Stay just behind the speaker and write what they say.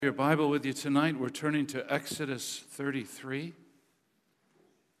Your Bible with you tonight, we're turning to Exodus 33.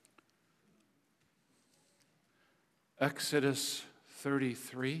 Exodus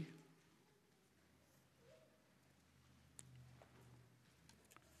 33.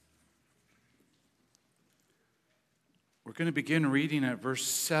 We're going to begin reading at verse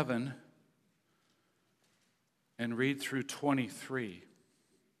 7 and read through 23,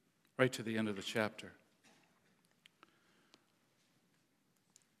 right to the end of the chapter.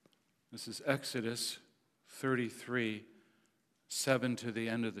 This is Exodus 33, 7 to the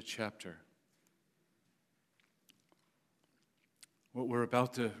end of the chapter. What we're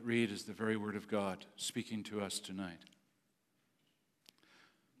about to read is the very word of God speaking to us tonight.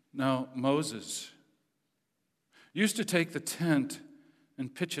 Now, Moses used to take the tent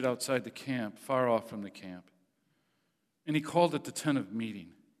and pitch it outside the camp, far off from the camp. And he called it the tent of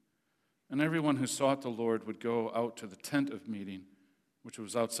meeting. And everyone who sought the Lord would go out to the tent of meeting, which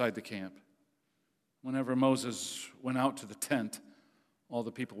was outside the camp. Whenever Moses went out to the tent, all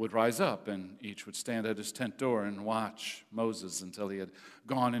the people would rise up, and each would stand at his tent door and watch Moses until he had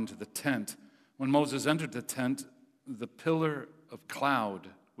gone into the tent. When Moses entered the tent, the pillar of cloud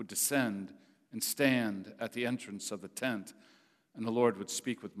would descend and stand at the entrance of the tent, and the Lord would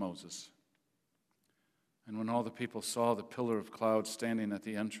speak with Moses. And when all the people saw the pillar of cloud standing at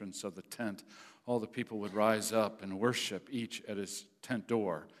the entrance of the tent, all the people would rise up and worship, each at his tent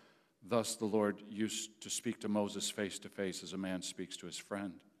door. Thus the Lord used to speak to Moses face to face as a man speaks to his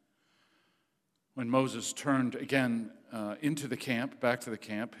friend. When Moses turned again into the camp, back to the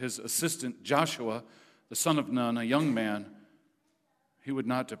camp, his assistant Joshua, the son of Nun, a young man, he would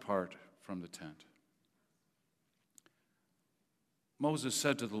not depart from the tent. Moses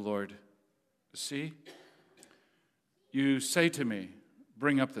said to the Lord, "See, you say to me,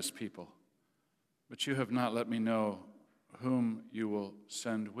 'Bring up this people,' but you have not let me know whom you will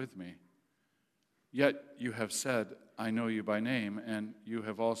send with me. Yet you have said, 'I know you by name,' and you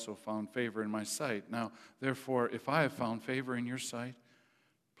have also found favor in my sight. Now, therefore, if I have found favor in your sight,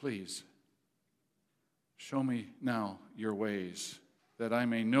 please show me now your ways, that I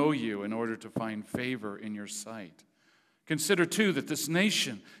may know you in order to find favor in your sight. Consider, too, that this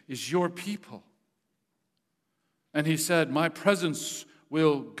nation is your people." And he said, "My presence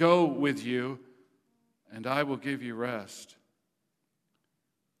will go with you, and I will give you rest."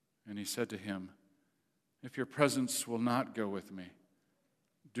 And he said to him, "If your presence will not go with me,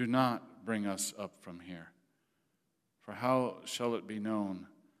 do not bring us up from here. For how shall it be known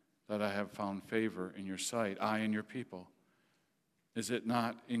that I have found favor in your sight, I and your people? Is it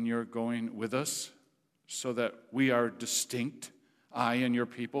not in your going with us, so that we are distinct, I and your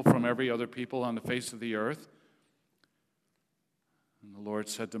people, from every other people on the face of the earth?" And the Lord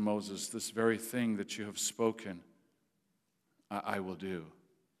said to Moses, "This very thing that you have spoken, I will do.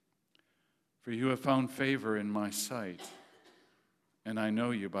 For you have found favor in my sight, and I know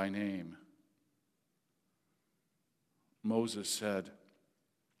you by name." Moses said,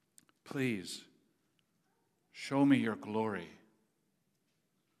 "Please, show me your glory."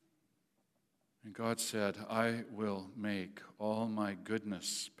 And God said, "I will make all my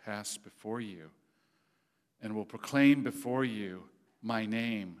goodness pass before you, and will proclaim before you my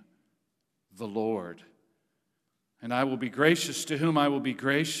name, the Lord. And I will be gracious to whom I will be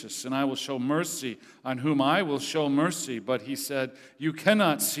gracious, and I will show mercy on whom I will show mercy." But he said, "You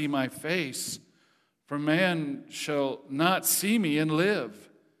cannot see my face, for man shall not see me and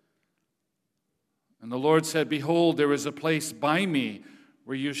live." And the Lord said, "Behold, there is a place by me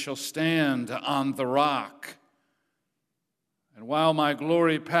where you shall stand on the rock. And while my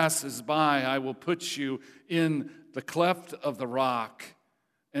glory passes by, I will put you in the cleft of the rock,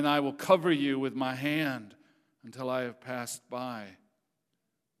 and I will cover you with my hand until I have passed by.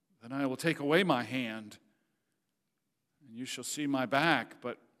 Then I will take away my hand, and you shall see my back,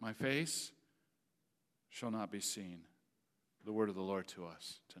 but my face shall not be seen." The word of the Lord to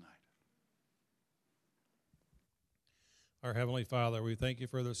us tonight. Our Heavenly Father, we thank you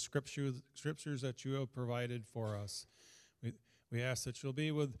for the scriptures that you have provided for us. We ask that you'll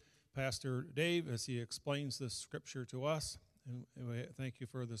be with Pastor Dave as he explains this scripture to us. And we thank you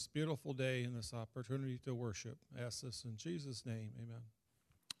for this beautiful day and this opportunity to worship. I ask this in Jesus' name, amen.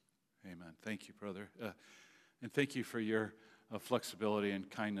 Amen. Thank you, brother. And thank you for your flexibility and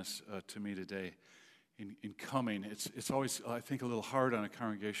kindness to me today in coming. It's always, I think, a little hard on a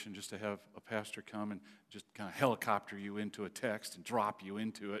congregation just to have a pastor come and just kind of helicopter you into a text and drop you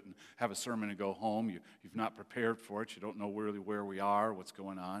into it and have a sermon and go home. You've not prepared for it. You don't know really where we are, what's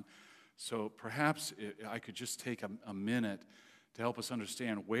going on. So perhaps I could just take a minute to help us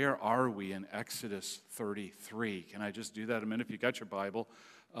understand where are we in Exodus 33. Can I just do that a minute? If you got your Bible,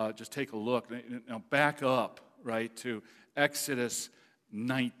 just take a look. Now back up, right, to Exodus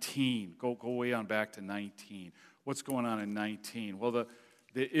 19. Go way on back to 19. What's going on in 19? Well,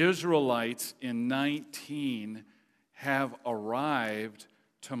 the Israelites in 19 have arrived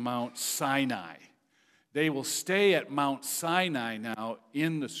to Mount Sinai. They will stay at Mount Sinai now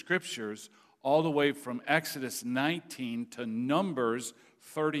in the Scriptures all the way from Exodus 19 to Numbers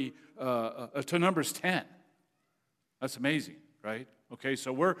 30 to Numbers 10. That's amazing, right? Okay,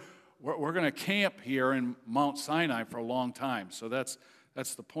 so we're going to camp here in Mount Sinai for a long time. So that's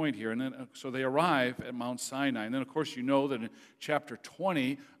the point here. And then so they arrive at Mount Sinai. And then, of course, you know that in chapter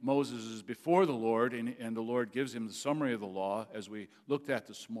 20, Moses is before the Lord, and the Lord gives him the summary of the law, as we looked at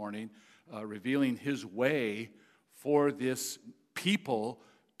this morning, revealing his way for this people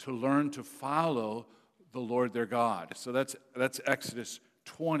to learn to follow the Lord their God. So that's Exodus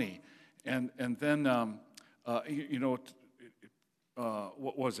 20. And then,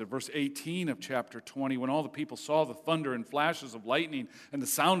 what was it, verse 18 of chapter 20, when all the people saw the thunder and flashes of lightning and the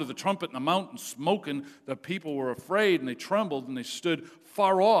sound of the trumpet and the mountain smoking, the people were afraid and they trembled and they stood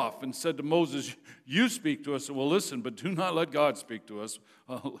far off and said to Moses, "You speak to us and we'll listen, but do not let God speak to us.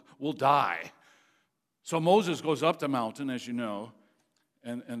 We'll die." So Moses goes up the mountain, as you know,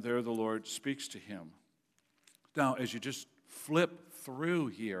 and there the Lord speaks to him. Now, as you just flip through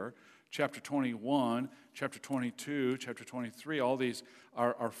here, chapter 21, chapter 22, chapter 23, all these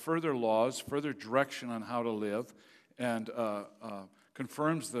are further laws, further direction on how to live, and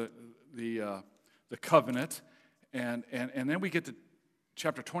confirms the covenant. And then we get to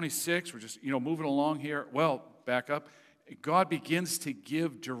chapter 26. We're just moving along here. Well, back up. God begins to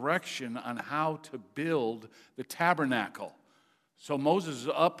give direction on how to build the tabernacle. So Moses is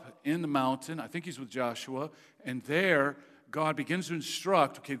up in the mountain. I think he's with Joshua, and there God begins to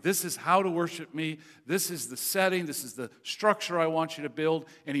instruct, okay, this is how to worship me. This is the setting. This is the structure I want you to build.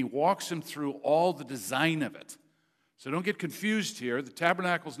 And he walks him through all the design of it. So don't get confused here. The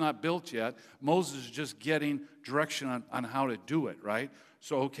tabernacle's not built yet. Moses is just getting direction on how to do it, right?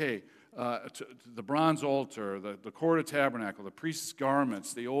 So, okay, the bronze altar, the court of tabernacle, the priest's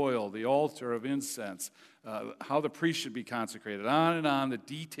garments, the oil, the altar of incense, how the priest should be consecrated, on, the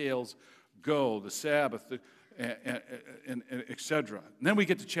details go, the Sabbath, and etc. And then we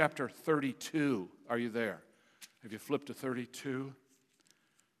get to chapter 32. Are you there? Have you flipped to 32?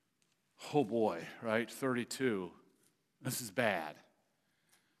 Oh boy, right? 32. This is bad.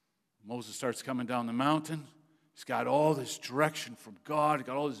 Moses starts coming down the mountain. He's got all this direction from God. He's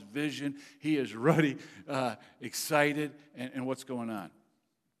got all this vision. He is ready, excited. And what's going on?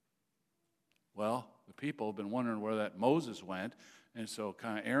 Well, the people have been wondering where that Moses went. And so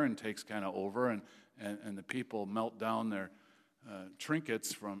kind of Aaron takes kind of over, and the people melt down their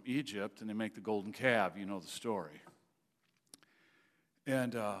trinkets from Egypt, and they make the golden calf. You know the story.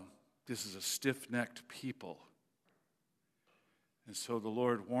 And this is a stiff-necked people. And so the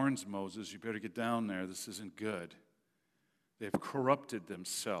Lord warns Moses, you better get down there. This isn't good. They've corrupted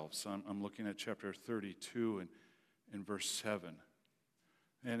themselves. So I'm looking at chapter 32 and verse 7.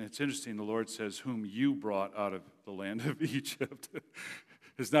 And it's interesting, the Lord says, whom you brought out of the land of Egypt.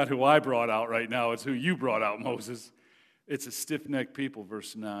 It's not who I brought out right now, it's who you brought out, Moses. It's a stiff-necked people,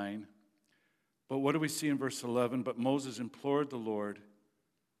 verse 9. But what do we see in verse 11? But Moses implored the Lord,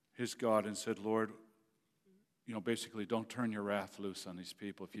 his God, and said, Lord, basically, don't turn your wrath loose on these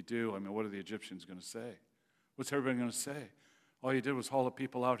people. If you do, what are the Egyptians going to say? What's everybody going to say? All you did was haul the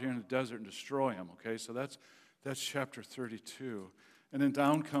people out here in the desert and destroy them, okay? So that's chapter 32. And then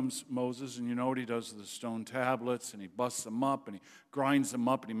down comes Moses, and you know what he does with the stone tablets, and he busts them up, and he grinds them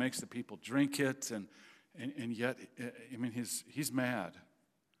up, and he makes the people drink it, and yet, he's mad.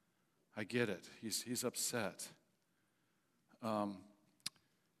 I get it. He's upset.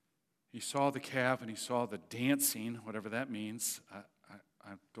 He saw the calf and he saw the dancing, whatever that means.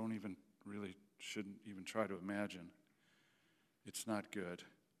 I don't even really, shouldn't even try to imagine. It's not good.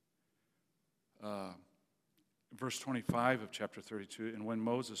 Verse 25 of chapter 32, and when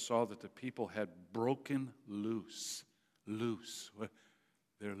Moses saw that the people had broken loose,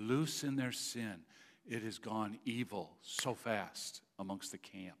 they're loose in their sin, it has gone evil so fast amongst the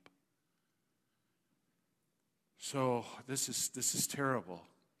camp. So this is terrible.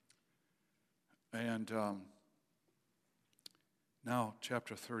 And now,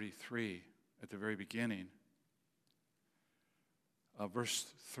 chapter 33, at the very beginning, verse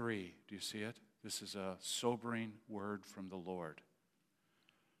 3, do you see it? This is a sobering word from the Lord.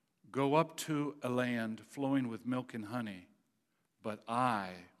 Go up to a land flowing with milk and honey, but I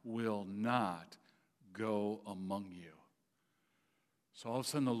will not go among you. So all of a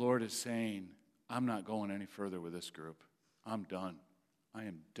sudden the Lord is saying, I'm not going any further with this group. I'm done. I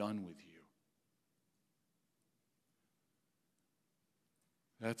am done with you.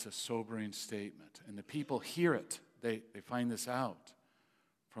 That's a sobering statement. And the people hear it. They find this out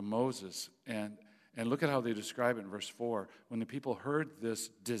from Moses. And look at how they describe it in verse 4. When the people heard this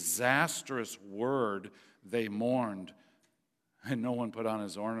disastrous word, they mourned. And no one put on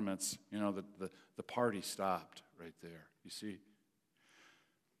his ornaments. The party stopped right there. You see?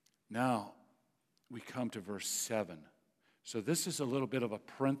 Now, we come to verse 7. So this is a little bit of a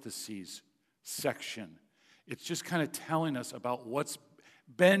parentheses section. It's just kind of telling us about what's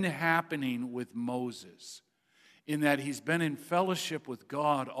been happening with Moses, in that he's been in fellowship with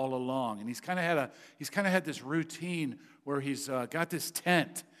God all along, and he's kind of had this routine where he's got this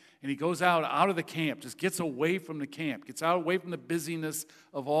tent, and he goes out of the camp, just gets away from the camp, gets away from the busyness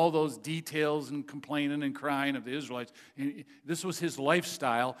of all those details and complaining and crying of the Israelites. And this was his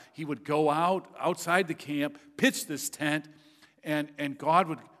lifestyle. He would go outside the camp, pitch this tent, and God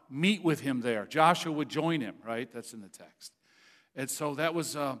would meet with him there. Joshua would join him, right? That's in the text. And so that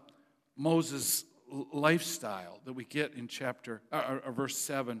was Moses' lifestyle that we get in verse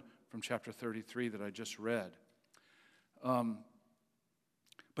 7 from chapter 33 that I just read.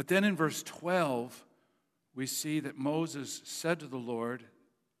 But then in verse 12, we see that Moses said to the Lord,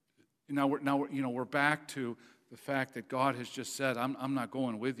 now we're back to the fact that God has just said, I'm not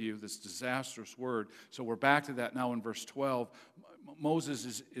going with you, this disastrous word. So we're back to that now in verse 12.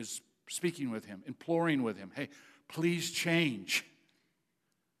 Moses is speaking with him, imploring with him, hey, please change.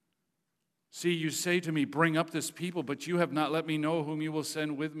 See, you say to me, bring up this people, but you have not let me know whom you will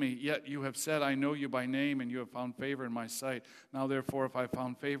send with me. Yet you have said, I know you by name, and you have found favor in my sight. Now, therefore, if I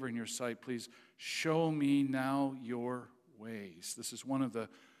found favor in your sight, please show me now your ways. This is one of the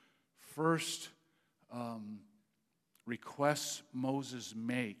first requests Moses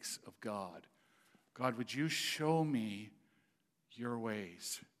makes of God. God, would you show me your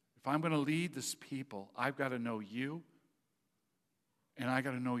ways? If I'm going to lead this people, I've got to know you, and I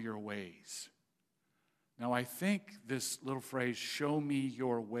got to know your ways. Now, I think this little phrase, show me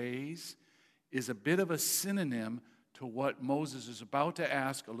your ways, is a bit of a synonym to what Moses is about to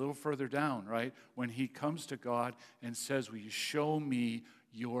ask a little further down, right? When he comes to God and says, will you show me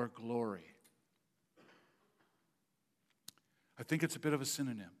your glory? I think it's a bit of a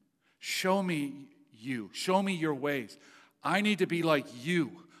synonym. Show me you. Show me your ways. I need to be like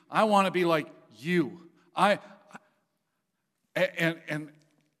you. I want to be like you. And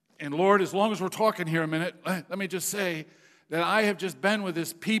Lord, as long as we're talking here a minute, let me just say that I have just been with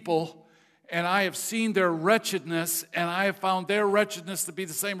this people, and I have seen their wretchedness, and I have found their wretchedness to be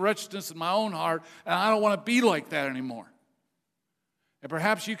the same wretchedness in my own heart, and I don't want to be like that anymore. And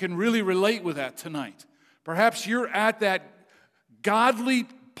perhaps you can really relate with that tonight. Perhaps you're at that godly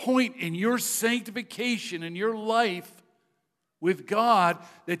point in your sanctification in your life with God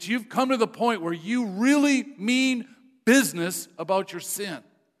that you've come to the point where you really mean business about your sin.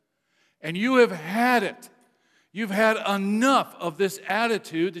 And you have had it. You've had enough of this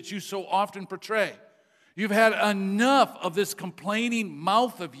attitude that you so often portray. You've had enough of this complaining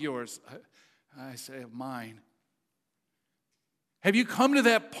mouth of yours. I say of mine. Have you come to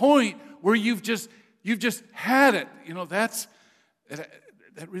that point where you've just had it?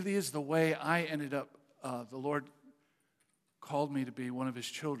 That really is the way I ended up. The Lord called me to be one of his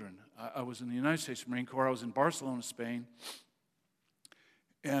children. I was in the United States Marine Corps. I was in Barcelona, Spain.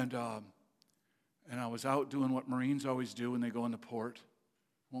 And I was out doing what Marines always do when they go into port.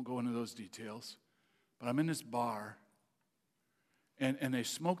 Won't go into those details. But I'm in this bar, and they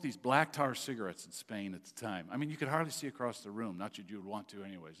smoke these black tar cigarettes in Spain at the time. I mean, you could hardly see across the room. Not that you would want to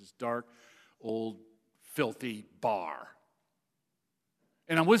anyways. This dark, old, filthy bar.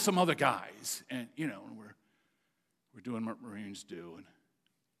 And I'm with some other guys, and, we're doing what Marines do. And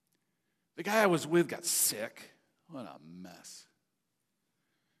the guy I was with got sick. What a mess.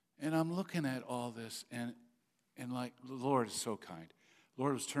 And I'm looking at all this, and like, the Lord is so kind. The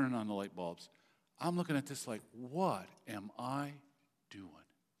Lord was turning on the light bulbs. I'm looking at this like, what am I doing?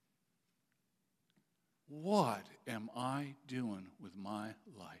 What am I doing with my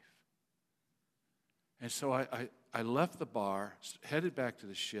life? And so I left the bar, headed back to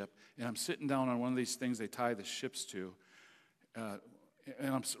the ship, and I'm sitting down on one of these things they tie the ships to, and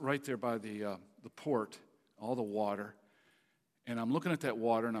I'm right there by the port, all the water. And I'm looking at that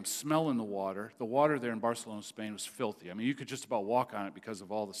water, and I'm smelling the water. The water there in Barcelona, Spain was filthy. I mean, you could just about walk on it because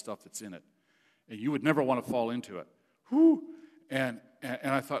of all the stuff that's in it. And you would never want to fall into it. Whew. And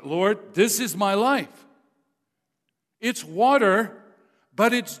I thought, Lord, this is my life. It's water,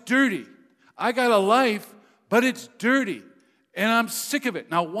 but it's dirty. I got a life, but it's dirty. And I'm sick of it.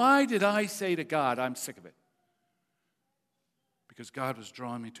 Now, why did I say to God, I'm sick of it? because God was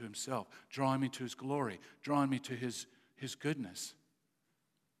drawing me to himself, drawing me to his glory, drawing me to his goodness.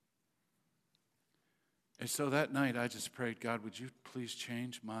 And so that night I just prayed, God, would you please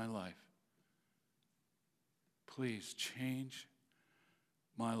change my life? Please change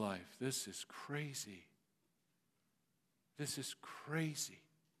my life. This is crazy. This is crazy.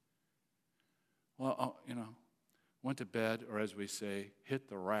 Well, went to bed, or as we say, hit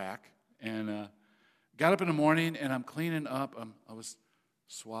the rack, and got up in the morning, and I'm cleaning up. I was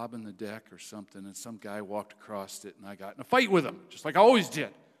swabbing the deck or something, and some guy walked across it, and I got in a fight with him, just like I always did.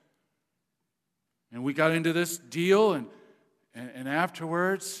 And we got into this deal, and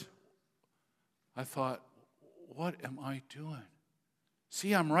afterwards, I thought, what am I doing?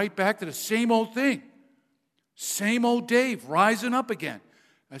 See, I'm right back to the same old thing. Same old Dave, rising up again.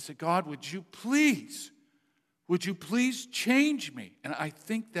 I said, God, would you please change me? And I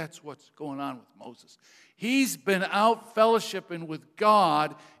think that's what's going on with Moses. He's been out fellowshipping with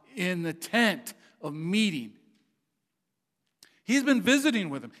God in the tent of meeting. He's been visiting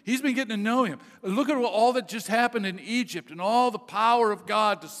with him. He's been getting to know him. Look at all that just happened in Egypt and all the power of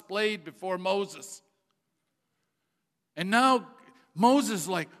God displayed before Moses. And now Moses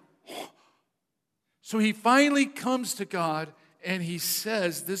so he finally comes to God and he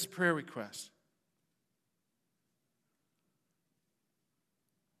says this prayer request.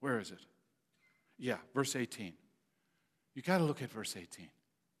 Where is it? Yeah, verse 18. You got to look at verse 18.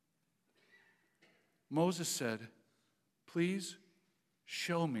 Moses said, please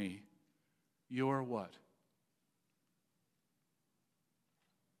show me your what?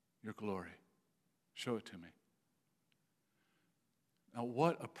 Your glory. Show it to me. Now,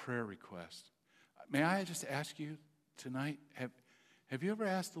 what a prayer request. May I just ask you tonight, have you ever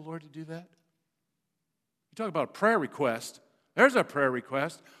asked the Lord to do that? You talk about a prayer request. There's a prayer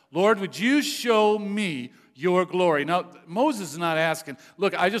request. Lord, would you show me your glory? Now, Moses is not asking,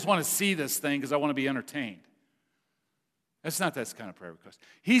 look, I just want to see this thing because I want to be entertained. That's not that kind of prayer request.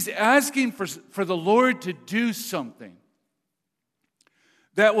 He's asking for the Lord to do something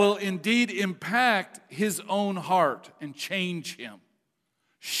that will indeed impact his own heart and change him.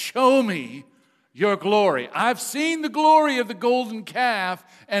 Show me your glory. I've seen the glory of the golden calf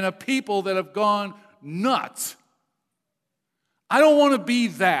and a people that have gone nuts. I don't want to be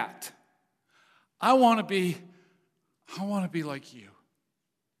that. I want to be like you.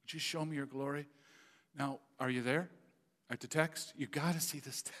 Would you show me your glory? Now, are you there? At the text? You got to see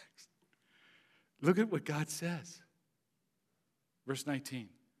this text. Look at what God says. Verse 19.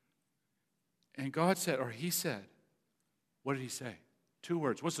 And God said, or he said, what did he say? 2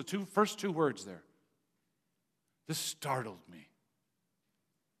 words. What's the first two words there? This startled me.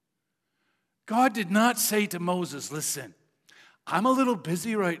 God did not say to Moses, listen, I'm a little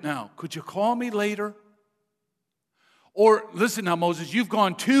busy right now. Could you call me later? Or, listen now, Moses, you've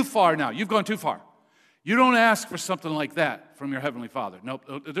gone too far now. You've gone too far. You don't ask for something like that from your Heavenly Father. Nope,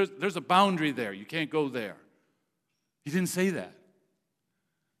 there's a boundary there. You can't go there. He didn't say that.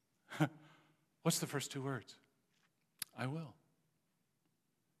 What's the first 2 words? I will.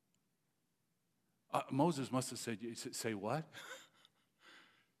 Moses must have said, say what?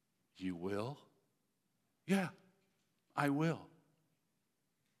 You will? Yeah, I will.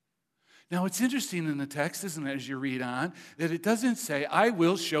 Now, it's interesting in the text, isn't it, as you read on, that it doesn't say, I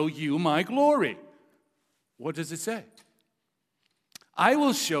will show you my glory. What does it say? I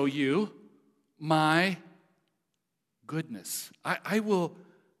will show you my goodness. I will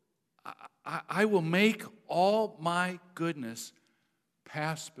make all my goodness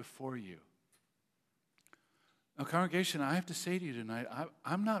pass before you. Now, congregation, I have to say to you tonight,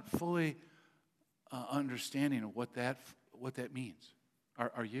 I'm not fully understanding of what that means.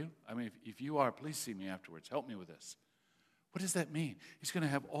 Are you? I mean, if you are, please see me afterwards. Help me with this. What does that mean? He's going to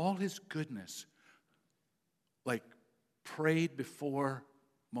have all his goodness like prayed before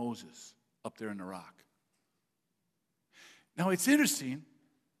Moses up there in the rock. Now, it's interesting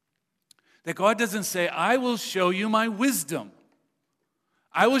that God doesn't say, I will show you my wisdom.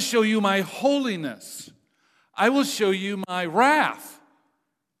 I will show you my holiness. I will show you my wrath.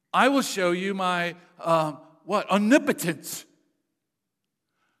 I will show you my, omnipotence.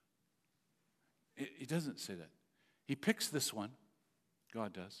 He doesn't say that. He picks this one.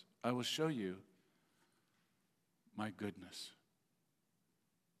 God does. I will show you my goodness.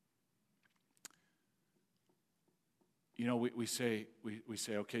 You know, we say,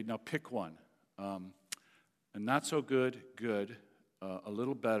 okay, now pick one. A not so good, good, a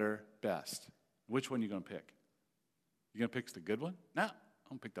little better, best. Which one are you going to pick? You going to pick the good one? No, I'm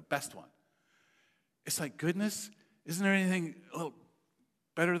going to pick the best one. It's like goodness. Isn't there anything a little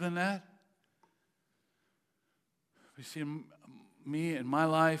better than that? We see me and my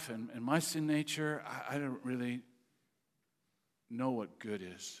life and my sin nature, I don't really know what good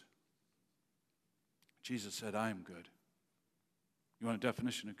is. Jesus said, I am good. You want a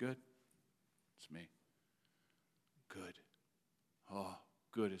definition of good? It's me. Good. Oh,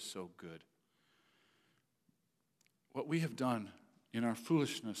 good is so good. What we have done in our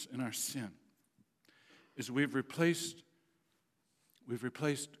foolishness, in our sin, is we've replaced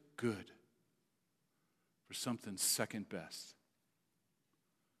good for something second best.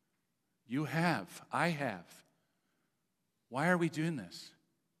 You have. I have. Why are we doing this?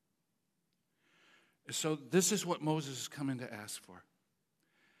 So this is what Moses is coming to ask for.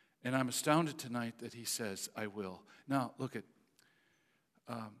 And I'm astounded tonight that he says, I will. Now, look at,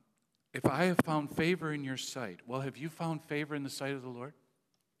 if I have found favor in your sight, well, have you found favor in the sight of the Lord?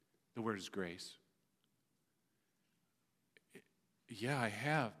 The word is grace. Yeah, I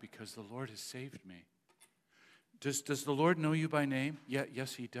have, because the Lord has saved me. Does the Lord know you by name? Yeah,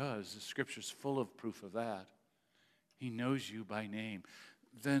 yes, he does. The Scripture's full of proof of that. He knows you by name.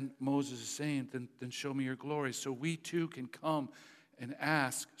 Then Moses is saying, then show me your glory. So we too can come and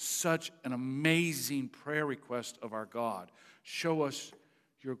ask such an amazing prayer request of our God. Show us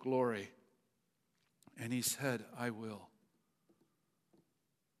your glory. And he said, I will.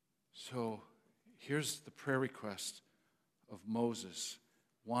 So here's the prayer request of Moses,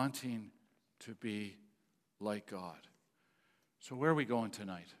 wanting to be like God. So where are we going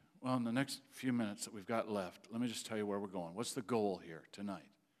tonight? Well, in the next few minutes that we've got left, let me just tell you where we're going. What's the goal here tonight?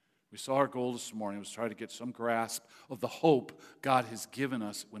 We saw our goal this morning was try to get some grasp of the hope God has given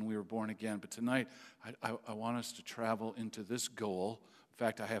us when we were born again. But tonight, I want us to travel into this goal. In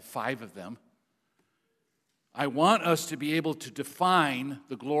fact, I have 5 of them. I want us to be able to define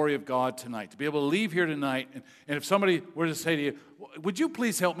the glory of God tonight, to be able to leave here tonight, and if somebody were to say to you, would you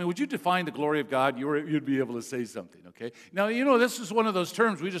please help me, would you define the glory of God, you'd be able to say something, okay? Now, this is one of those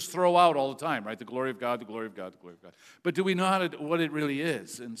terms we just throw out all the time, right? The glory of God, the glory of God, the glory of God. But do we know what it really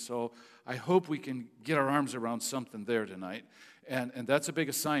is? And so I hope we can get our arms around something there tonight, and that's a big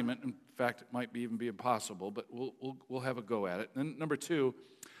assignment. In fact, it might even be impossible, but we'll have a go at it. And number 2,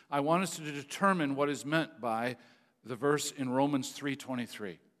 I want us to determine what is meant by the verse in Romans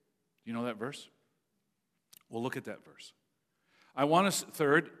 3:23. You know that verse? We'll look at that verse. I want us,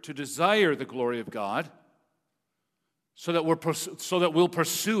 third, to desire the glory of God so that we'll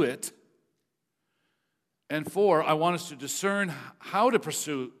pursue it. And 4, I want us to discern how to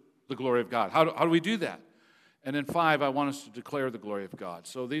pursue the glory of God. How do we do that? And then 5, I want us to declare the glory of God.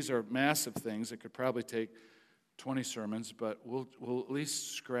 So these are massive things that could probably take 20 sermons, but we'll at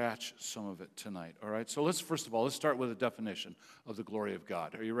least scratch some of it tonight, all right? So let's start with a definition of the glory of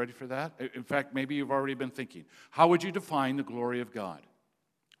God. Are you ready for that? In fact, maybe you've already been thinking. How would you define the glory of God?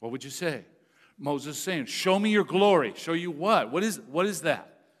 What would you say? Moses is saying, show me your glory. Show you what? What is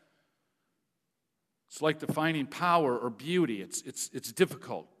that? It's like defining power or beauty. It's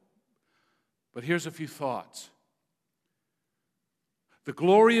difficult. But here's a few thoughts. The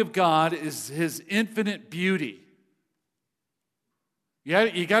glory of God is his infinite beauty.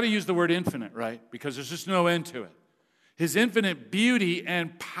 You got to use the word infinite, right? Because there's just no end to it. His infinite beauty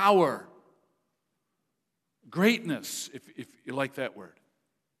and power. Greatness, if you like that word.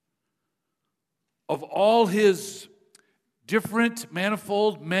 Of all his different,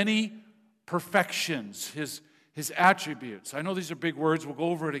 manifold, many perfections, his attributes. I know these are big words. We'll go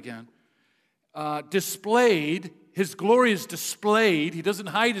over it again. Displayed, his glory is displayed. He doesn't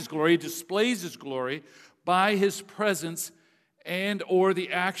hide his glory. He displays his glory by his presence and or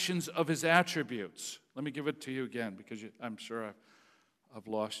the actions of his attributes. Let me give it to you again because I'm sure I've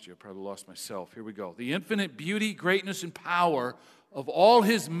lost you. I probably lost myself. Here we go. The infinite beauty, greatness, and power of all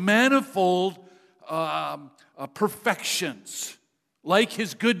his manifold perfections, like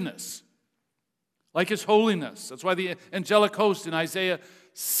his goodness, like his holiness. That's why the angelic host in Isaiah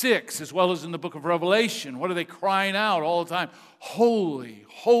 6, as well as in the book of Revelation, what are they crying out all the time? Holy,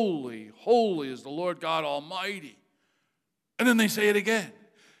 holy, holy is the Lord God Almighty. And then they say it again.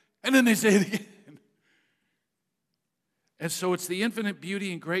 And then they say it again. And so it's the infinite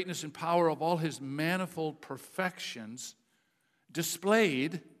beauty and greatness and power of all his manifold perfections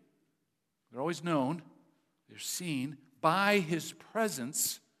displayed. They're always known. They're seen by his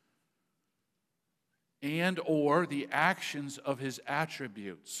presence and or the actions of his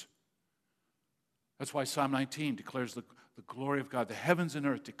attributes. That's why Psalm 19 declares the glory of God. The heavens and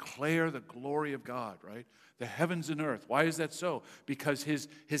earth declare the glory of God, right? The heavens and earth. Why is that so? Because his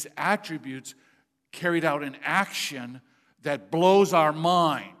attributes carried out an action that blows our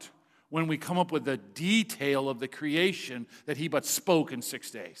mind when we come up with the detail of the creation that he but spoke in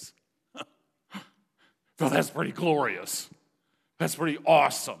 6 days. So that's pretty glorious. That's pretty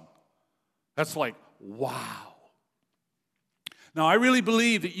awesome. That's like, wow. Now, I really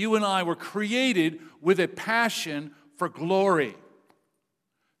believe that you and I were created with a passion for glory.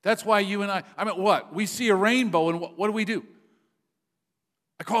 That's why you and I mean, what? We see a rainbow, and what do?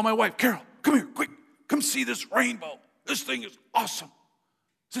 I call my wife, Carol, come here, quick. Come see this rainbow. This thing is awesome.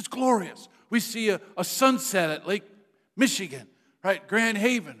 It's glorious. We see a sunset at Lake Michigan, right? Grand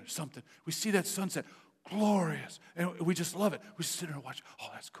Haven or something. We see that sunset. Glorious. And we just love it. We just sit there and watch. Oh,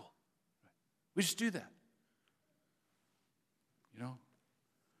 that's cool. We just do that. You know?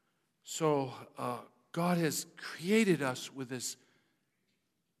 So God has created us with this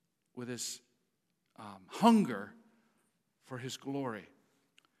hunger for His glory.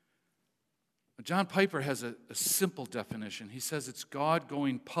 John Piper has a simple definition. He says it's God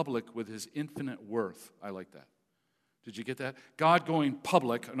going public with His infinite worth. I like that. Did you get that? God going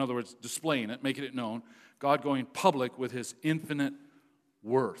public, in other words, displaying it, making it known. God going public with His infinite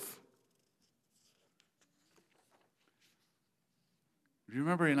worth. Do you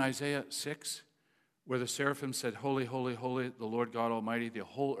remember in Isaiah 6 where the seraphim said, "Holy, holy, holy, the Lord God Almighty, the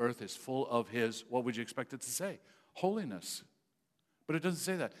whole earth is full of His," what would you expect it to say? Holiness. But it doesn't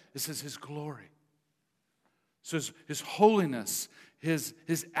say that. It says His glory. It says His holiness, His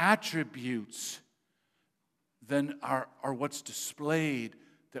attributes, then are what's displayed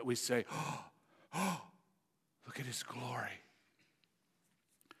that we say, oh, look at His glory.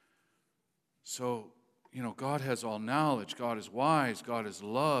 So, you know, God has all knowledge. God is wise. God is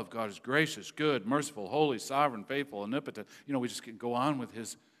love. God is gracious, good, merciful, holy, sovereign, faithful, omnipotent. You know, we just can go on with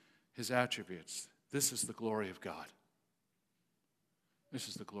His attributes. This is the glory of God. This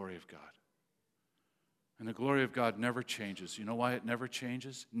is the glory of God. And the glory of God never changes. You know why it never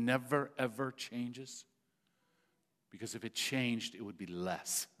changes? Never, ever changes? Because if it changed, it would be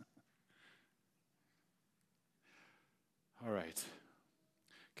less. All right.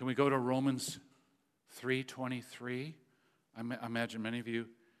 Can we go to Romans 3:23? I imagine many of you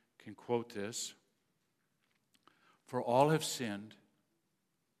can quote this. For all have sinned,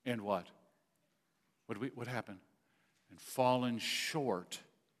 and what? What happened? And fallen short.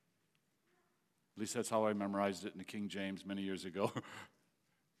 At least that's how I memorized it in the King James many years ago.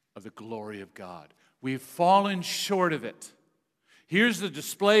 Of the glory of God. We've fallen short of it. Here's the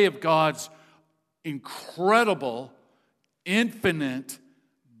display of God's incredible, infinite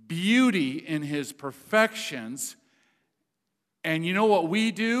beauty in His perfections. And you know what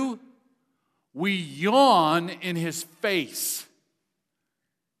we do? We yawn in His face.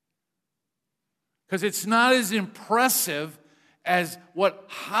 Because it's not as impressive as what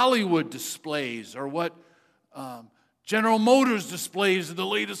Hollywood displays or what General Motors displays the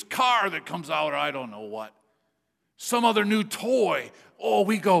latest car that comes out, or I don't know what. Some other new toy. Oh,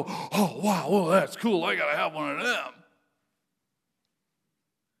 we go, oh, wow, well, that's cool. I got to have one of them.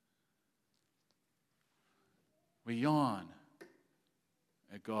 We yawn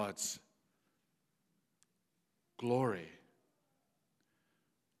at God's glory.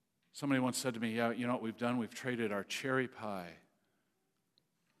 Somebody once said to me, yeah, you know what we've done? We've traded our cherry pie.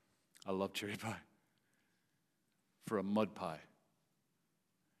 I love cherry pie. For a mud pie.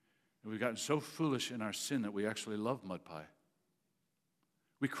 And we've gotten so foolish in our sin that we actually love mud pie.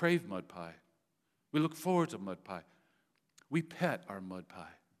 We crave mud pie. We look forward to mud pie. We pet our mud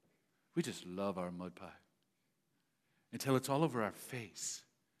pie. We just love our mud pie. Until it's all over our face.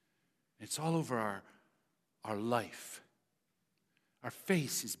 It's all over our life. Our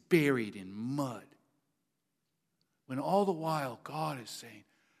face is buried in mud. When all the while God is saying,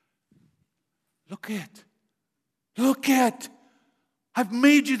 look at, I've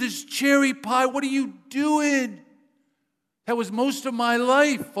made you this cherry pie. What are you doing? That was most of my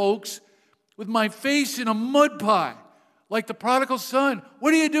life, folks, with my face in a mud pie, like the prodigal son.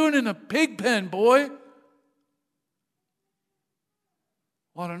 What are you doing in a pig pen, boy?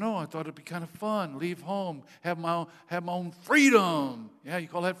 Well, I don't know. I thought it'd be kind of fun. Leave home, have my own freedom. Yeah, you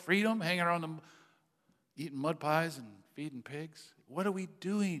call that freedom? Hanging around eating mud pies and feeding pigs? What are we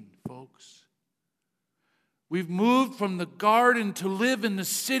doing, folks? We've moved from the garden to live in the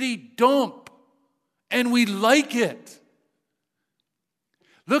city dump, and we like it.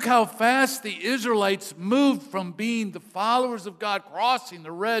 Look how fast the Israelites moved from being the followers of God, crossing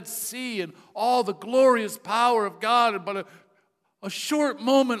the Red Sea and all the glorious power of God, but a short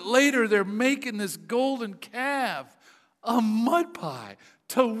moment later, they're making this golden calf, a mud pie,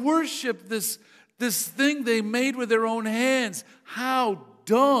 to worship this thing they made with their own hands. How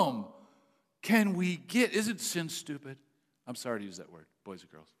dumb can we get? Isn't sin stupid? I'm sorry to use that word, boys and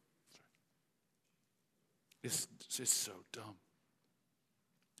girls. It's so dumb.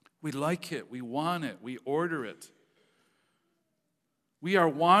 We like it. We want it. We order it. We are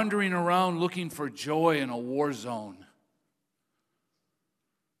wandering around looking for joy in a war zone.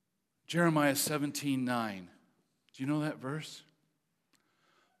 Jeremiah 17:9. Do you know that verse?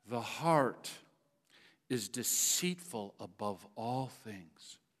 The heart is deceitful above all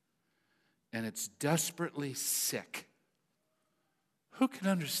things, and it's desperately sick. Who can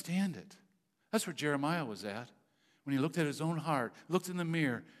understand it? That's where Jeremiah was at. When he looked at his own heart, looked in the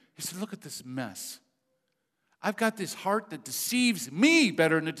mirror, he said, look at this mess. I've got this heart that deceives me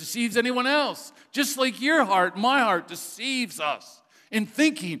better than it deceives anyone else. Just like your heart, my heart deceives us in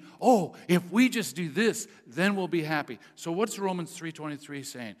thinking, oh, if we just do this, then we'll be happy. So what's Romans 3:23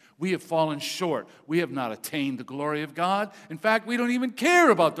 saying? We have fallen short. We have not attained the glory of God. In fact, we don't even care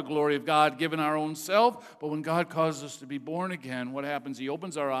about the glory of God given our own self. But when God causes us to be born again, what happens? He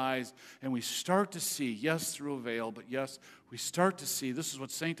opens our eyes and we start to see, yes, through a veil, but yes, we start to see. This is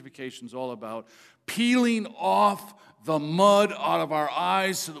what sanctification is all about. Peeling off the mud out of our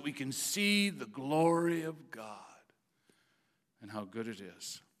eyes so that we can see the glory of God and how good it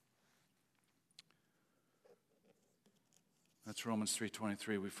is. That's Romans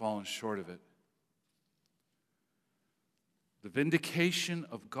 3:23. We've fallen short of it. The vindication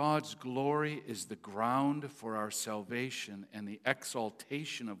of God's glory is the ground for our salvation, and the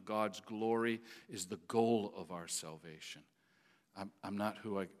exaltation of God's glory is the goal of our salvation. I'm not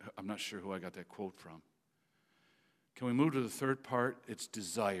sure who I got that quote from. Can we move to the third part? It's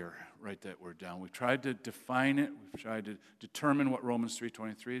desire. Write that word down. We've tried to define it. We've tried to determine what Romans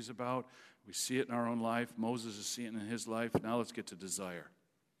 3:23 is about. We see it in our own life. Moses is seeing it in his life. Now let's get to desire.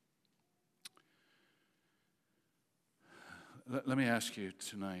 Let me ask you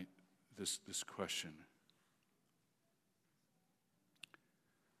tonight this question.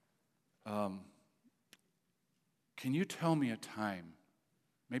 Can you tell me a time,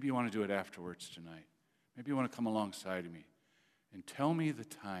 maybe you want to do it afterwards tonight, maybe you want to come alongside of me and tell me the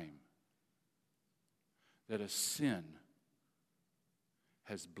time that a sin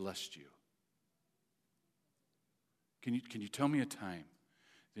has blessed you? Can you tell me a time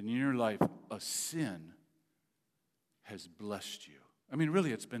that in your life a sin has blessed you? I mean,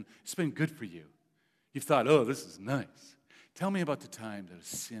 really, it's been good for you. You've thought, oh, this is nice. Tell me about the time that a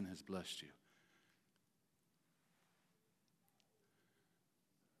sin has blessed you.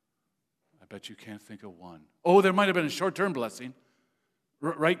 I bet you can't think of one. Oh, there might have been a short-term blessing.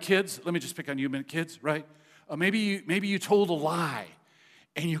 Right, kids? Let me just pick on you a minute, kids, right? Maybe you told a lie,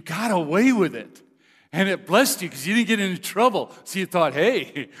 and you got away with it. And it blessed you because you didn't get into trouble. So you thought,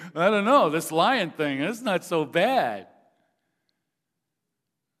 hey, I don't know, this lying thing, it's not so bad.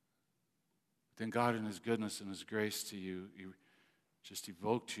 Then God in his goodness and his grace to you, you just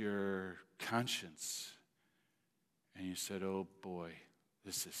evoked your conscience. And you said, oh boy,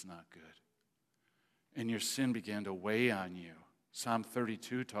 this is not good. And your sin began to weigh on you. Psalm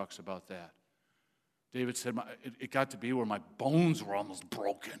 32 talks about that. David said, it got to be where my bones were almost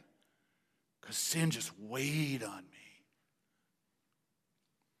broken because sin just weighed on me.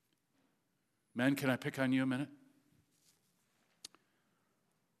 Men, can I pick on you a minute?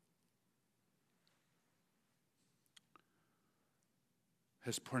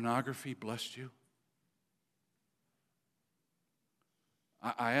 Has pornography blessed you?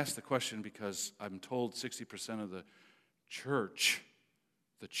 I ask the question because I'm told 60% of the church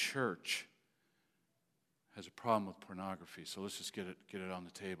has a problem with pornography. So let's just get it on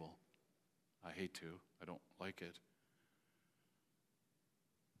the table. I hate to. I don't like it.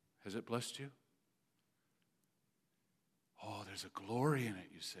 Has it blessed you? Oh, there's a glory in it,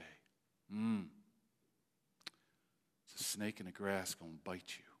 you say. It's a snake in the grass going to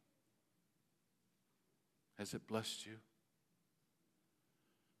bite you. Has it blessed you?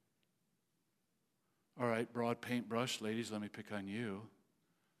 All right, broad paintbrush. Ladies, let me pick on you.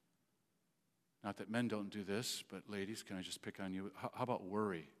 Not that men don't do this, but ladies, can I just pick on you? How about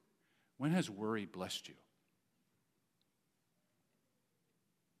worry? When has worry blessed you?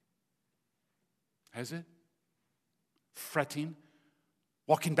 Has it? Fretting,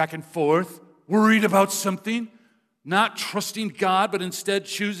 walking back and forth, worried about something, not trusting God, but instead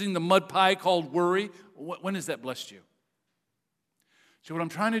choosing the mud pie called worry. When has that blessed you? So what I'm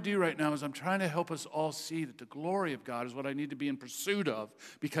trying to do right now is I'm trying to help us all see that the glory of God is what I need to be in pursuit of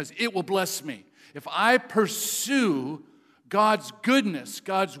because it will bless me. If I pursue God's goodness,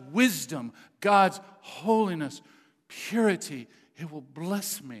 God's wisdom, God's holiness, purity, it will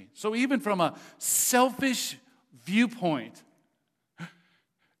bless me. So even from a selfish viewpoint,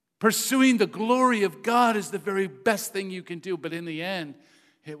 pursuing the glory of God is the very best thing you can do. But in the end,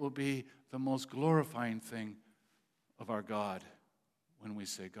 it will be the most glorifying thing of our God when we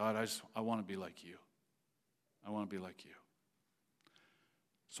say, God, I want to be like you. I want to be like you.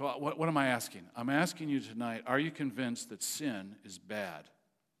 So what am I asking? I'm asking you tonight, are you convinced that sin is bad?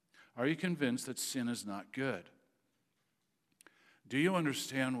 Are you convinced that sin is not good? Do you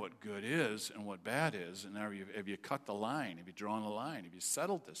understand what good is and what bad is? And have you cut the line? Have you drawn the line? Have you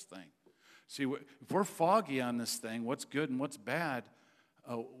settled this thing? See, if we're foggy on this thing, what's good and what's bad,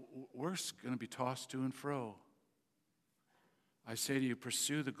 we're going to be tossed to and fro. I say to you,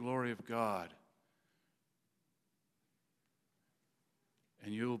 pursue the glory of God,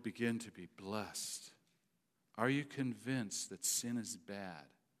 and you'll begin to be blessed. Are you convinced that sin is bad?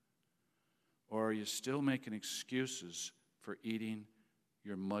 Or are you still making excuses for eating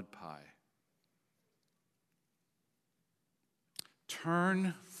your mud pie?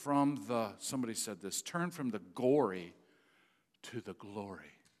 Somebody said this, turn from the gory to the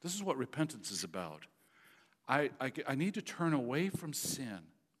glory. This is what repentance is about. I need to turn away from sin.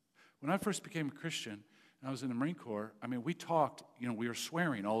 When I first became a Christian, and I was in the Marine Corps, we talked, we were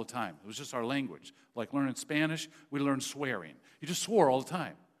swearing all the time. It was just our language. Like learning Spanish, we learned swearing. You just swore all the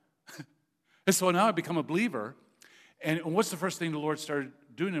time. And so now I've become a believer, and what's the first thing the Lord started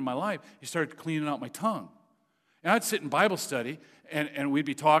doing in my life? He started cleaning out my tongue. And I'd sit in Bible study, and we'd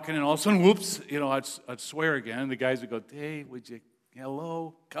be talking, and all of a sudden, whoops, I'd swear again. And the guys would go, Dave,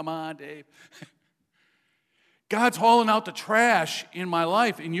 hello, come on, Dave. God's hauling out the trash in my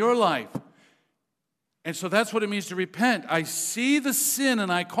life, in your life. And so that's what it means to repent. I see the sin,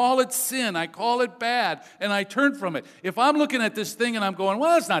 and I call it sin. I call it bad, and I turn from it. If I'm looking at this thing and I'm going,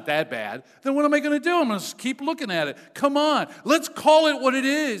 well, it's not that bad, then what am I going to do? I'm going to keep looking at it. Come on, let's call it what it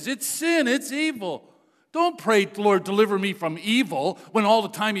is. It's sin. It's evil. Don't pray, Lord, deliver me from evil, when all the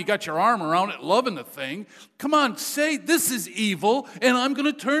time you got your arm around it, loving the thing. Come on, say this is evil, and I'm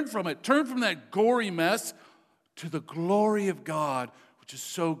going to turn from it. Turn from that gory mess to the glory of God, which is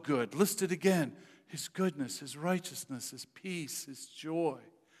so good. List it again. His goodness, His righteousness, His peace, His joy.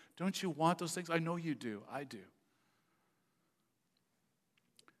 Don't you want those things? I know you do. I do.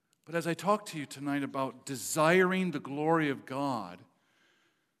 But as I talk to you tonight about desiring the glory of God,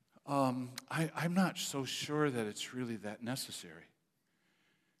 I'm not so sure that it's really that necessary.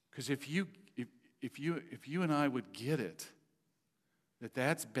 Because if you and I would get it, that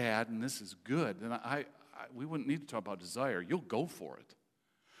that's bad and this is good, then we wouldn't need to talk about desire. You'll go for it.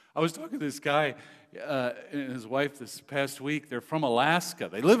 I was talking to this guy and his wife this past week. They're from Alaska.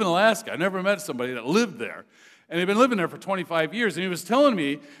 They live in Alaska. I never met somebody that lived there. And they've been living there for 25 years. And he was telling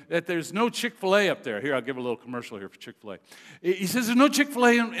me that there's no Chick-fil-A up there. Here, I'll give a little commercial here for Chick-fil-A. He says there's no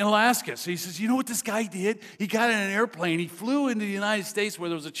Chick-fil-A in Alaska. So he says, you know what this guy did? He got in an airplane. He flew into the United States where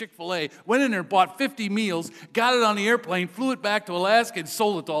there was a Chick-fil-A, went in there, bought 50 meals, got it on the airplane, flew it back to Alaska, and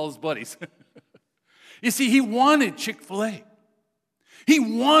sold it to all his buddies. You see, he wanted Chick-fil-A. He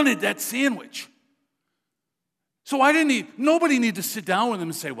wanted that sandwich. So nobody need to sit down with him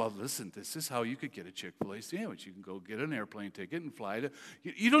and say, well, listen, this is how you could get a Chick-fil-A sandwich. You can go get an airplane ticket and fly to,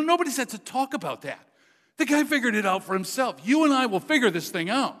 nobody said to talk about that. The guy figured it out for himself. You and I will figure this thing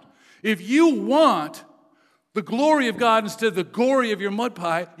out. If you want the glory of God instead of the glory of your mud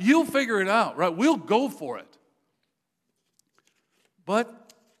pie, you'll figure it out, right? We'll go for it.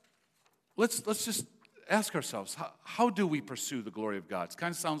 But let's just ask ourselves, how do we pursue the glory of God? It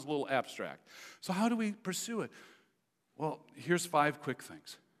kind of sounds a little abstract. So how do we pursue it? Well, here's 5 quick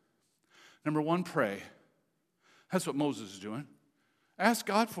things. Number 1, pray. That's what Moses is doing. Ask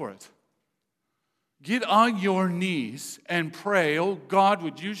God for it. Get on your knees and pray, oh God,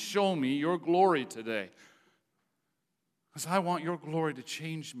 would you show me your glory today? Because I want your glory to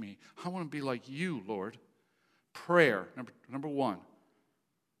change me. I want to be like you, Lord. Prayer, number 1.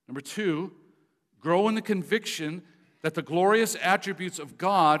 Number 2, grow in the conviction that the glorious attributes of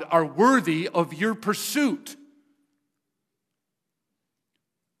God are worthy of your pursuit.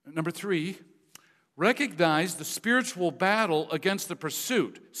 Number 3, recognize the spiritual battle against the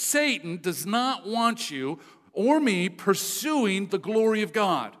pursuit. Satan does not want you or me pursuing the glory of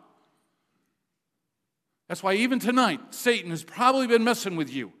God. That's why even tonight, Satan has probably been messing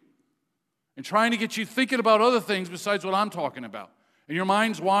with you and trying to get you thinking about other things besides what I'm talking about. And your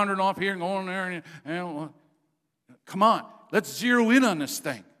mind's wandering off here and going there. And come on, let's zero in on this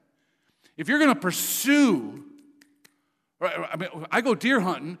thing. If you're going to pursue, I go deer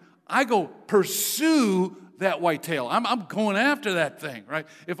hunting, I go pursue that whitetail. I'm going after that thing, right?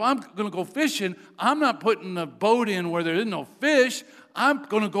 If I'm going to go fishing, I'm not putting a boat in where there is no fish. I'm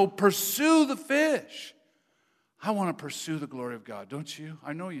going to go pursue the fish. I want to pursue the glory of God, don't you?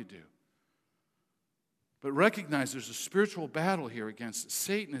 I know you do. But recognize there's a spiritual battle here against it.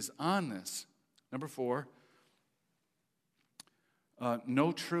 Satan is on this. Number 4,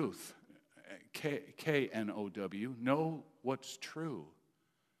 know truth. K-N-O-W. Know what's true.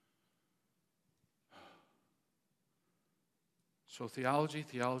 So theology,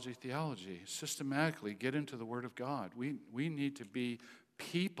 theology, theology. Systematically get into the Word of God. We need to be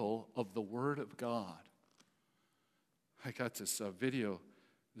people of the Word of God. I got this video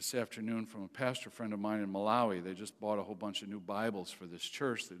this afternoon from a pastor friend of mine in Malawi. They just bought a whole bunch of new Bibles for this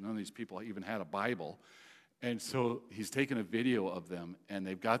church. None of these people even had a Bible. And so he's taken a video of them, and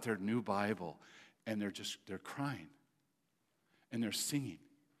they've got their new Bible, and they're crying, and they're singing.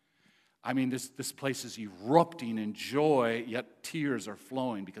 I mean, this place is erupting in joy, yet tears are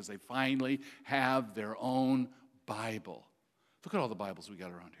flowing because they finally have their own Bible. Look at all the Bibles we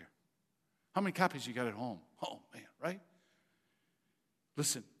got around here. How many copies you got at home? Oh, man, right?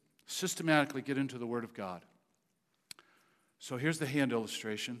 Listen, systematically get into the Word of God. So here's the hand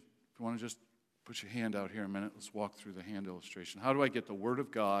illustration. If you want to just put your hand out here a minute, let's walk through the hand illustration. How do I get the Word of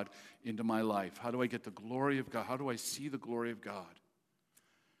God into my life? How do I get the glory of God? How do I see the glory of God?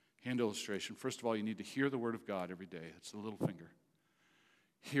 Hand illustration. First of all, you need to hear the Word of God every day. It's the little finger.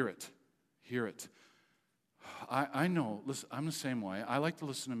 Hear it. Hear it. I know, listen, I'm the same way. I like to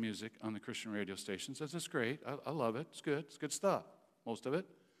listen to music on the Christian radio stations. That's great. I love it. It's good. It's good stuff, most of it.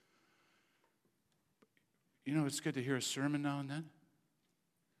 You know, it's good to hear a sermon now and then.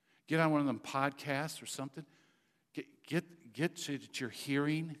 Get on one of them podcasts or something. Get so that you're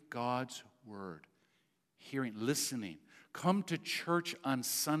hearing God's Word. Hearing, listening. Come to church on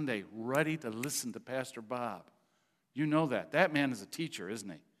Sunday ready to listen to Pastor Bob. You know that. That man is a teacher, isn't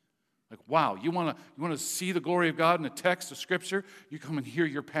he? Like, wow, you want to see the glory of God in the text of Scripture? You come and hear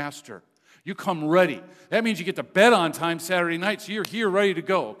your pastor. You come ready. That means you get to bed on time Saturday night, so you're here ready to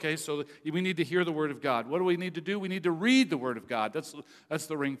go, okay? So we need to hear the Word of God. What do we need to do? We need to read the Word of God. That's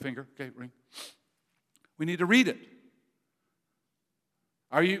the ring finger. Okay, ring. We need to read it.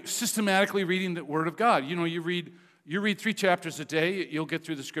 Are you systematically reading the Word of God? You know, you read 3 chapters a day, you'll get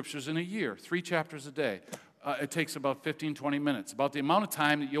through the Scriptures in a year. 3 chapters a day. It takes about 15, 20 minutes. About the amount of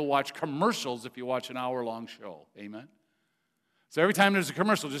time that you'll watch commercials if you watch an hour-long show. Amen? So every time there's a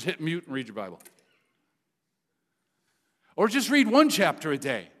commercial, just hit mute and read your Bible. Or just read 1 chapter a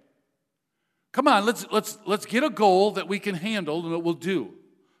day. Come on, let's get a goal that we can handle and that we'll do.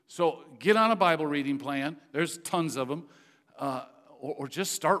 So get on a Bible reading plan. There's tons of them. Or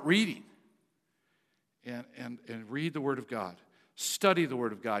just start reading. And read the Word of God. Study the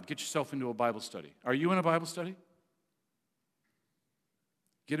Word of God. Get yourself into a Bible study. Are you in a Bible study?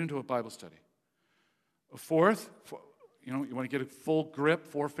 Get into a Bible study. Fourth, you want to get a full grip,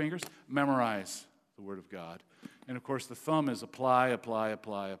 4 fingers, memorize the Word of God. And of course, the thumb is apply the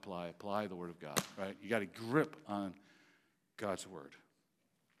Word of God, right? You got to grip on God's Word.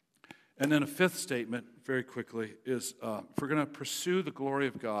 And then a 5th statement, very quickly, is if we're going to pursue the glory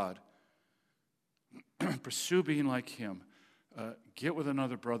of God, pursue being like Him, get with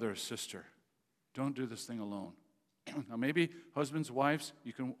another brother or sister. Don't do this thing alone. Now, maybe husbands, wives,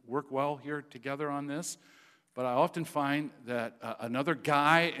 you can work well here together on this, but I often find that another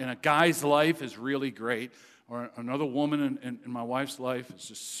guy in a guy's life is really great, or another woman in my wife's life is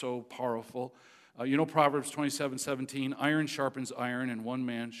just so powerful. You know Proverbs 27:17, iron sharpens iron, and one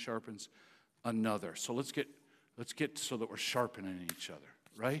man sharpens another. So let's get so that we're sharpening each other,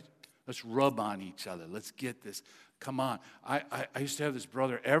 right? Let's rub on each other. Let's get this. Come on. I used to have this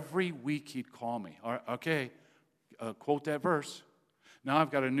brother. Every week he'd call me. Okay, quote that verse. Now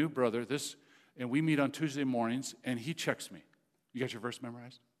I've got a new brother. And we meet on Tuesday mornings, and he checks me. You got your verse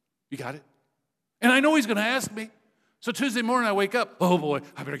memorized? You got it? And I know he's going to ask me. So Tuesday morning I wake up. Oh, boy,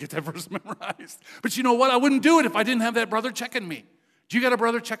 I better get that verse memorized. But you know what? I wouldn't do it if I didn't have that brother checking me. Do you got a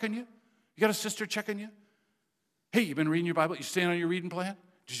brother checking you? You got a sister checking you? Hey, you been reading your Bible? You staying on your reading plan?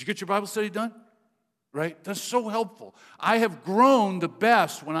 Did you get your Bible study done? Right? That's so helpful. I have grown the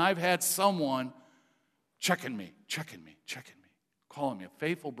best when I've had someone checking me, calling me a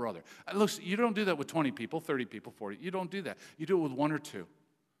faithful brother. Look, you don't do that with 20 people, 30 people, 40. You don't do that. You do it with 1 or 2.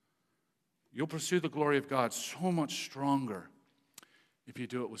 You'll pursue the glory of God so much stronger if you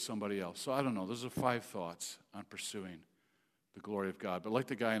do it with somebody else. So I don't know. Those are 5 thoughts on pursuing the glory of God. But like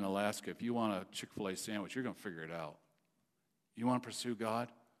the guy in Alaska, if you want a Chick-fil-A sandwich, you're going to figure it out. You want to pursue God?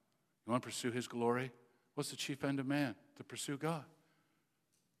 You want to pursue His glory? What's the chief end of man? To pursue God.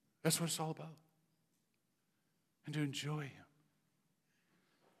 That's what it's all about. And to enjoy Him.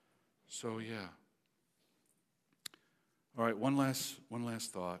 So, yeah. All right, one last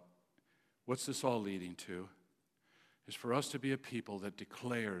thought. What's this all leading to? Is for us to be a people that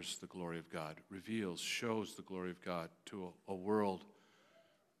declares the glory of God, reveals, shows the glory of God to a world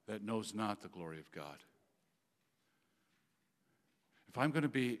that knows not the glory of God. If I'm going to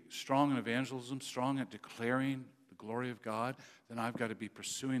be strong in evangelism, strong at declaring the glory of God, then I've got to be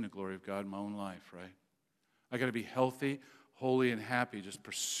pursuing the glory of God in my own life, right? I've got to be healthy, holy and happy, just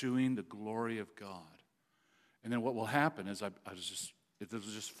pursuing the glory of God. And then what will happen is it'll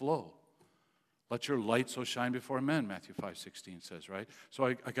just flow. Let your light so shine before men, Matthew 5:16 says, right? So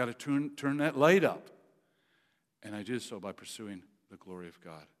I got to turn that light up. And I do so by pursuing the glory of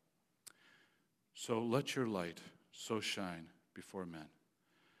God. So let your light so shine before men,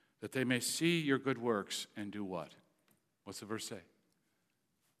 that they may see your good works and do what? What's the verse say?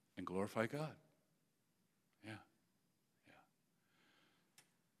 And glorify God. Yeah.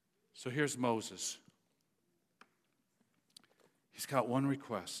 So here's Moses. He's got one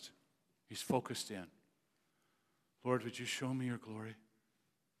request. He's focused in. Lord, would you show me your glory?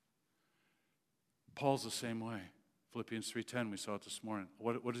 Paul's the same way. Philippians 3:10, we saw it this morning.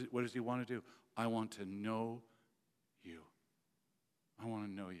 What does he want to do? I want to know you. I want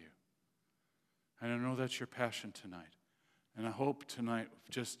to know you. And I know that's your passion tonight. And I hope tonight we've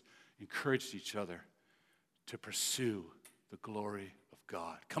just encouraged each other to pursue the glory of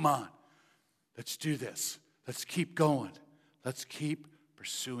God. Come on. Let's do this. Let's keep going. Let's keep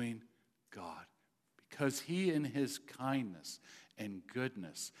pursuing God. Because he in his kindness and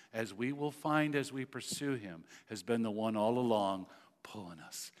goodness, as we will find as we pursue him, has been the one all along pulling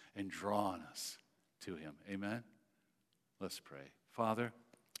us and drawing us to him. Amen? Let's pray. Father,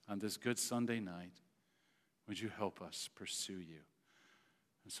 on this good Sunday night, would you help us pursue you?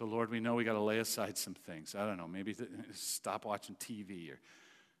 And so, Lord, we know we got to lay aside some things. I don't know, maybe stop watching TV or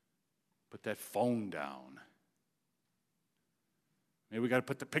put that phone down. Maybe we got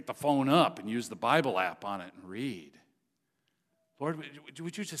to pick the phone up and use the Bible app on it and read. Lord,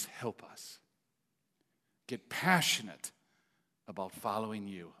 would you just help us get passionate about following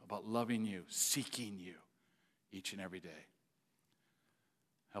you, about loving you, seeking you each and every day.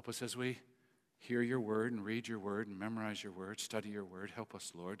 Help us as we hear your word and read your word and memorize your word, study your word. Help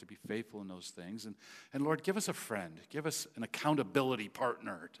us, Lord, to be faithful in those things. And Lord, give us a friend. Give us an accountability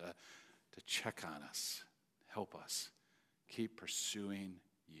partner to check on us. Help us keep pursuing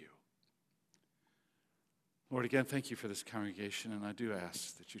you. Lord, again, thank you for this congregation, and I do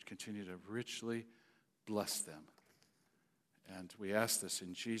ask that you'd continue to richly bless them. And we ask this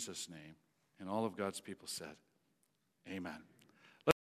in Jesus' name, and all of God's people said, amen.